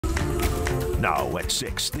Now at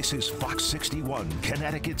 6, this is Fox 61,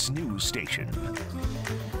 Connecticut's news station.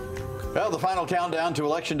 Well, the final countdown to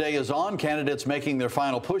Election Day is on. Candidates making their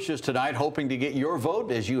final pushes tonight, hoping to get your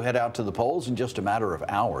vote as you head out to the polls in just a matter of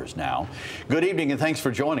hours now. Good evening and thanks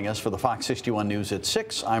for joining us for the Fox 61 News at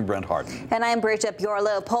 6. I'm Brent Harden. And I'm Bridget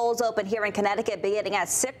Bjorlo. Polls open here in Connecticut beginning at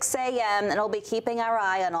 6 a.m. and we'll be keeping our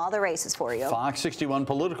eye on all the races for you. Fox 61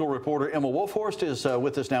 political reporter Emma Wolfhorst is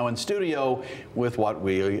with us now in studio with what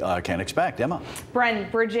we can expect. Emma.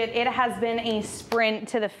 Brent, Bridget, it has been a sprint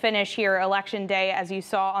to the finish here Election Day, as you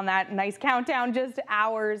saw on that nice countdown, just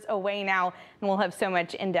hours away now, and we'll have so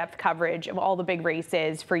much in-depth coverage of all the big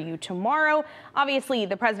races for you tomorrow. Obviously,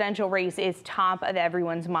 the presidential race is top of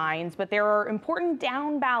everyone's minds, but there are important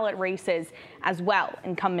down-ballot races as well.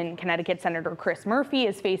 Incumbent Connecticut Senator Chris Murphy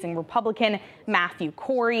is facing Republican Matthew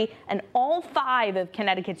Corey, and all 5 of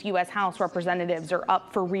Connecticut's U.S. House representatives are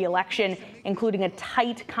up for re-election, including a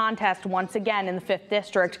tight contest once again in the 5th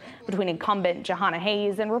District between incumbent Jahana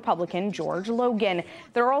Hayes and Republican George Logan.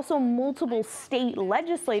 There are also multiple state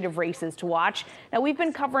legislative races to watch. Now, we've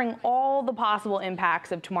been covering all the possible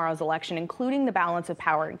impacts of tomorrow's election, including the balance of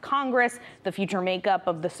power in Congress, the future makeup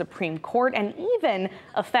of the Supreme Court, and even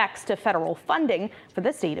effects to federal funding for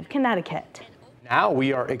the state of Connecticut. Now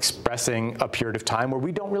we are expressing a period of time where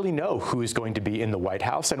we don't really know who is going to be in the White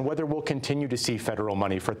House and whether we'll continue to see federal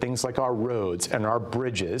money for things like our roads and our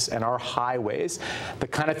bridges and our highways, the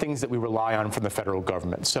kind of things that we rely on from the federal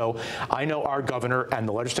government. So I know our governor and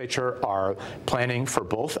the legislature are planning for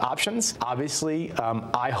both options. Obviously,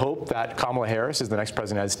 I hope that Kamala Harris is the next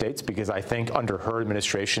president of the United States, because I think under her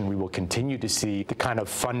administration we will continue to see the kind of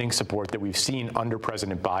funding support that we've seen under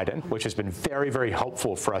President Biden, which has been very, very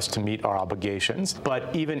helpful for us to meet our obligations.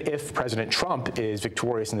 But even if President Trump is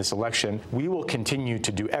victorious in this election, we will continue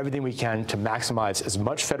to do everything we can to maximize as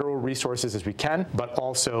much federal resources as we can, but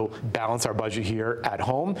also balance our budget here at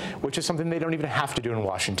home, which is something they don't even have to do in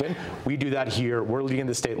Washington. We do that here. We're leading at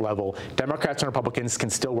the state level. Democrats and Republicans can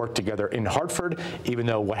still work together in Hartford, even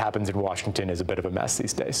though what happens in Washington is a bit of a mess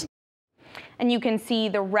these days. And you can see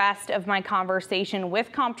the rest of my conversation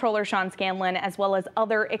with Comptroller Sean Scanlon, as well as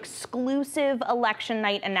other exclusive election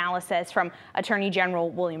night analysis from Attorney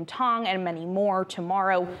General William Tong and many more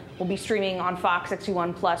tomorrow. We'll be streaming on Fox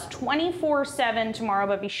 61 Plus 24/7 tomorrow,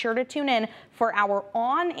 but be sure to tune in for our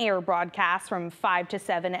on-air broadcasts from 5 to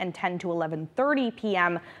 7 and 10 to 11:30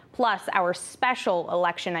 p.m., plus our special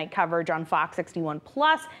election night coverage on Fox 61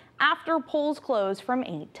 Plus after polls close from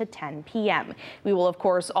 8 to 10 p.m. We will, of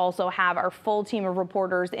course, also have our full team of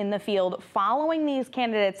reporters in the field following these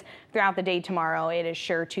candidates throughout the day tomorrow. It is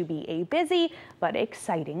sure to be a busy but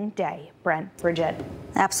exciting day. Brent, Bridget.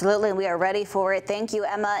 Absolutely. We are ready for it. Thank you,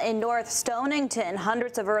 Emma. In North Stonington,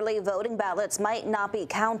 hundreds of early voting ballots might not be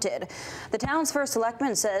counted. The town's first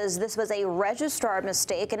selectman says this was a registrar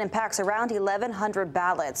mistake and impacts around 1,100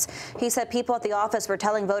 ballots. He said people at the office were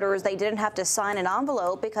telling voters they didn't have to sign an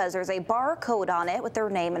envelope because there's a barcode on it with their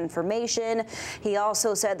name and information. He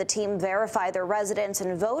also said the team verified their residence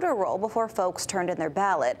and voter roll before folks turned in their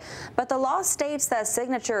ballot. But the law states that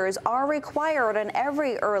signatures are required on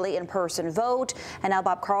every early in-person vote. And now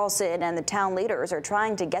Bob Carlson and the town leaders are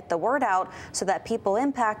trying to get the word out so that people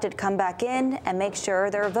impacted come back in and make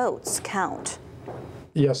sure their votes count.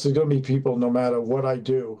 Yes, there's going to be people no matter what I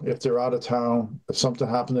do. If they're out of town, if something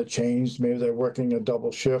happened that changed, maybe they're working a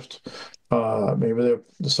double shift, maybe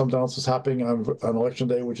something else is happening on election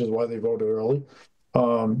day, which is why they voted early.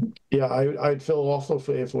 Yeah, I'd feel awful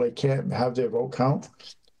if they can't have their vote count.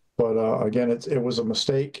 But again, it was a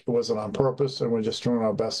mistake. It wasn't on purpose, and we're just doing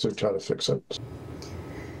our best to try to fix it.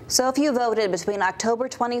 So if you voted between October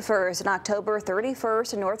 21st and October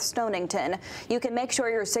 31st in North Stonington, you can make sure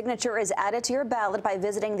your signature is added to your ballot by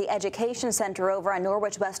visiting the Education Center over on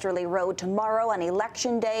Norwich Westerly Road tomorrow on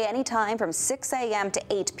Election Day, anytime from 6 a.m. to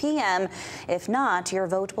 8 p.m. If not, your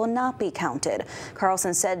vote will not be counted.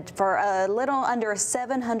 Carlson said for a little under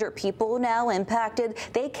 700 people now impacted,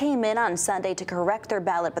 they came in on Sunday to correct their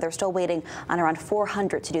ballot, but they're still waiting on around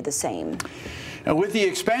 400 to do the same. And with the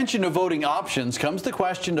expansion of voting options comes the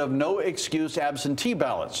question of no excuse absentee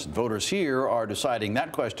ballots. Voters here are deciding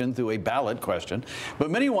that question through a ballot question, but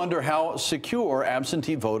many wonder how secure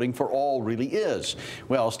absentee voting for all really is.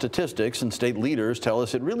 Well, statistics and state leaders tell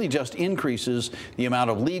us it really just increases the amount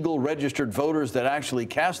of legal registered voters that actually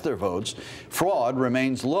cast their votes. Fraud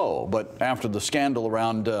remains low, but after the scandal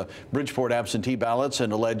around Bridgeport absentee ballots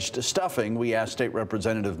and alleged stuffing, we asked State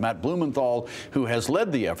Representative Matt Blumenthal, who has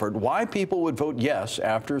led the effort, why people would vote yes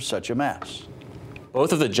after such a mess.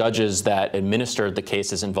 Both of the judges that administered the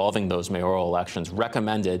cases involving those mayoral elections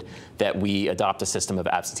recommended that we adopt a system of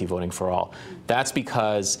absentee voting for all. That's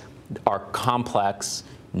because our complex,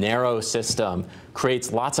 narrow system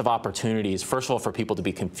creates lots of opportunities, first of all, for people to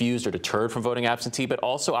be confused or deterred from voting absentee, but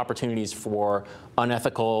also opportunities for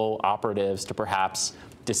unethical operatives to perhaps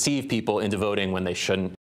deceive people into voting when they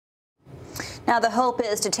shouldn't. Now, the hope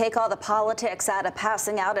is to take all the politics out of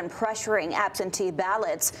passing out and pressuring absentee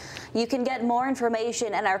ballots. You can get more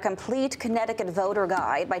information in our complete Connecticut voter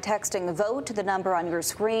guide by texting VOTE to the number on your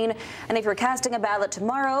screen. And if you're casting a ballot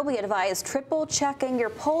tomorrow, we advise triple checking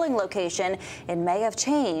your polling location. It may have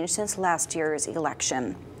changed since last year's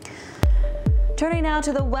election. Turning now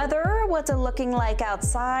to the weather, what's it looking like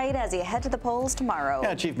outside as you head to the polls tomorrow?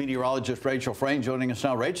 Yeah, Chief Meteorologist Rachel Frayne joining us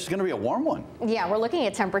now. Rach, it's going to be a warm one. Yeah, we're looking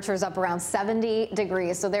at temperatures up around 70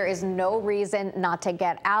 degrees, so there is no reason not to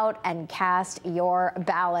get out and cast your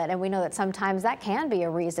ballot. And we know that sometimes that can be a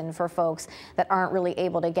reason for folks that aren't really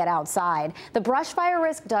able to get outside. The brush fire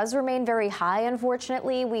risk does remain very high,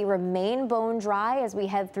 unfortunately. We remain bone dry as we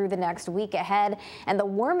head through the next week ahead. And the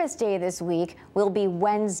warmest day this week will be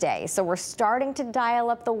Wednesday. So we're starting to dial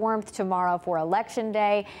up the warmth tomorrow for Election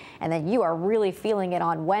Day, and then you are really feeling it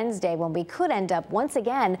on Wednesday when we could end up once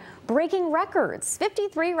again breaking records.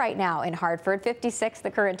 53 right now in Hartford, 56 the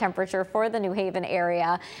current temperature for the New Haven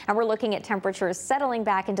area, and we're looking at temperatures settling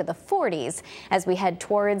back into the 40s as we head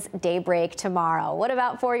towards daybreak tomorrow. What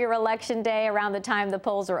about for your Election Day? Around the time the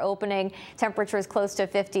polls are opening, temperatures close to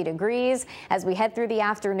 50 degrees. As we head through the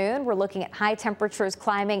afternoon, we're looking at high temperatures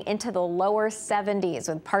climbing into the lower 70s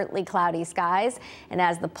with partly cloudy skies. And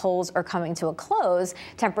as the polls are coming to a close,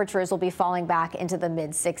 temperatures will be falling back into the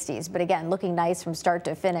mid-60s. But again, looking nice from start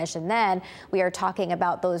to finish. And then we are talking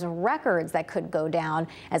about those records that could go down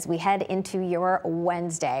as we head into your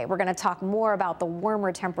Wednesday. We're going to talk more about the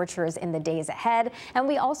warmer temperatures in the days ahead. And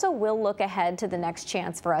we also will look ahead to the next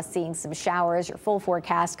chance for us seeing some showers. Your full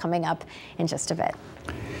forecast coming up in just a bit.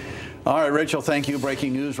 All right, Rachel, thank you.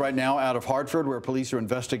 Breaking news right now out of Hartford, where police are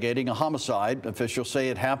investigating a homicide. Officials say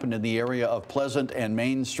it happened in the area of Pleasant and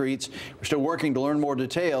Main Streets. We're still working to learn more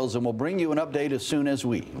details, and we'll bring you an update as soon as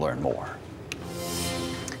we learn more.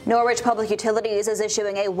 Norwich Public Utilities is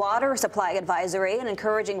issuing a water supply advisory and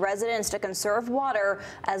encouraging residents to conserve water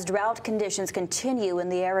as drought conditions continue in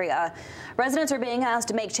the area. Residents are being asked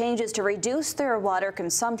to make changes to reduce their water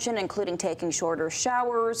consumption, including taking shorter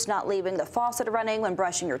showers, not leaving the faucet running when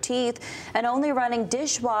brushing your teeth, and only running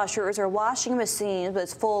dishwashers or washing machines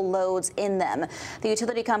with full loads in them. The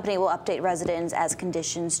utility company will update residents as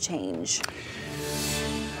conditions change.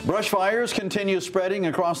 Brush fires continue spreading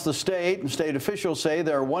across the state. State officials say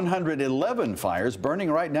there are 111 fires burning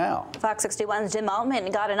right now. Fox 61's Jim Altman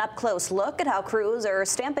got an up-close look at how crews are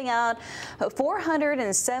stamping out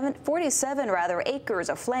 447 acres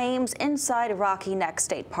of flames inside Rocky Neck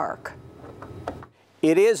State Park.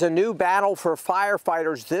 It is a new battle for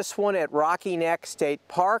firefighters, this one at Rocky Neck State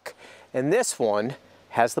Park, and this one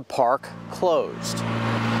has the park closed.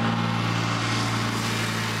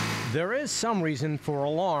 There is some reason for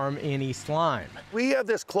alarm in East Lyme. We have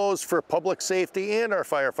this closed for public safety and our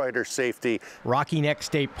firefighters' safety. Rocky Neck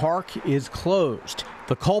State Park is closed.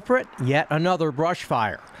 The culprit, yet another brush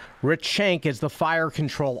fire. Rich Shank is the fire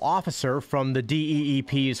control officer from the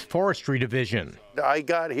DEEP's Forestry Division. I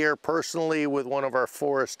got here personally with one of our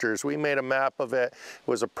foresters. We made a map of it. It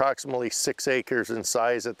was approximately 6 acres in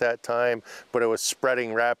size at that time, but it was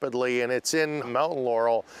spreading rapidly, and it's in mountain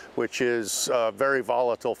laurel, which is a very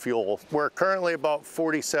volatile fuel. We're currently about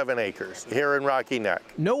 47 acres here in Rocky Neck.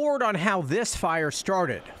 No word on how this fire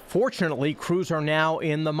started. Fortunately, crews are now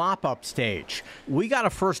in the mop-up stage. We got a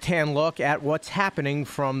first-hand look at what's happening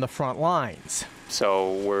from the front lines.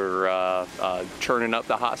 So we're churning up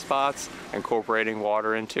the hot spots, incorporating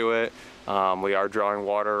water into it. We are drawing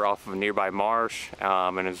water off of a nearby marsh,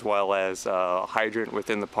 and as well as a hydrant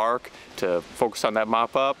within the park to focus on that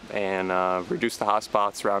mop up and reduce the hot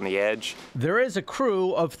spots around the edge. There is a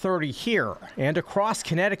crew of 30 here, and across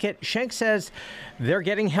Connecticut, Shank says they're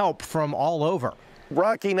getting help from all over.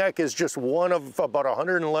 Rocky Neck is just one of about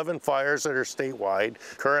 111 fires that are statewide.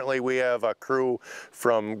 Currently, we have a crew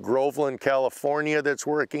from Groveland, California that's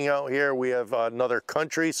working out here. We have another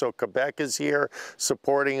country, so Quebec is here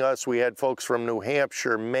supporting us. We had folks from New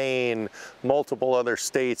Hampshire, Maine, multiple other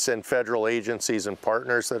states and federal agencies and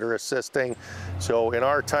partners that are assisting. So in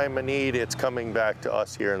our time of need, it's coming back to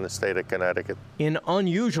us here in the state of Connecticut. In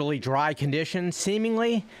unusually dry conditions,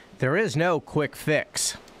 seemingly, there is no quick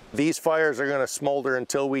fix. These fires are going to smolder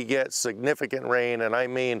until we get significant rain, and I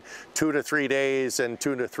mean 2 to 3 days and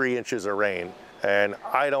 2 to 3 inches of rain. And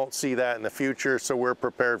I don't see that in the future, so we're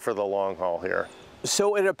prepared for the long haul here.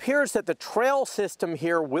 So it appears that the trail system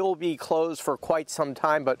here will be closed for quite some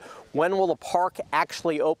time, but when will the park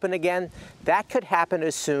actually open again? That could happen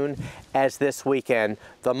as soon as this weekend.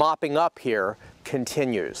 The mopping up here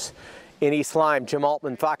continues. In East Lyme, Jim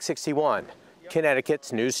Altman, Fox 61,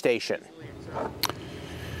 Connecticut's news station.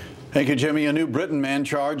 Thank you, Jimmy. A New Britain man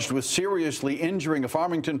charged with seriously injuring a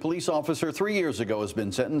Farmington police officer 3 years ago has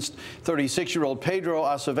been sentenced. 36-year-old Pedro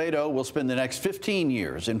Acevedo will spend the next 15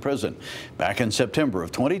 years in prison. Back in September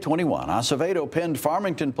of 2021, Acevedo pinned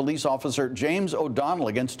Farmington police officer James O'Donnell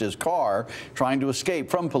against his car, trying to escape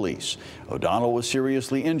from police. O'Donnell was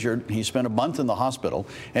seriously injured. He spent a month in the hospital,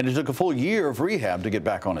 and it took a full year of rehab to get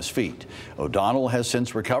back on his feet. O'Donnell has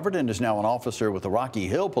since recovered and is now an officer with the Rocky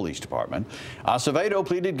Hill Police Department. Acevedo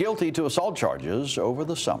pleaded guilty to assault charges over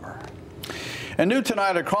the summer. And new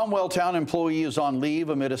tonight, a Cromwelltown employee is on leave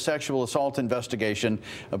amid a sexual assault investigation.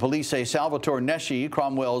 Police say Salvatore Nesci,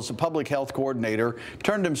 Cromwell's public health coordinator,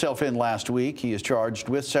 turned himself in last week. He is charged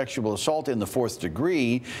with sexual assault in the 4th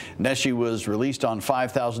degree. Nesci was released on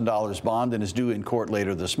 $5,000 bond and is due in court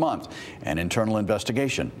later this month. An internal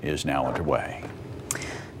investigation is now underway.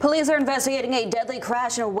 Police are investigating a deadly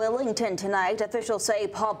crash in Willington tonight. Officials say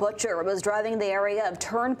Paul Butcher was driving the area of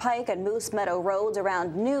Turnpike and Moose Meadow roads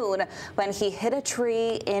around noon when he hit a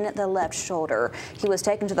tree in the left shoulder. He was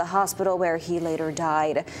taken to the hospital where he later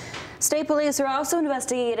died. State police are also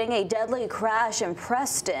investigating a deadly crash in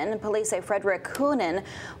Preston. Police say Frederick Coonan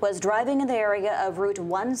was driving in the area of Route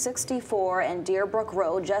 164 and Deerbrook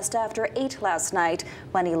Road just after 8 last night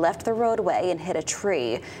when he left the roadway and hit a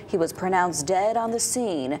tree. He was pronounced dead on the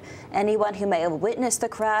scene. Anyone who may have witnessed the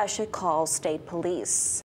crash should call state police.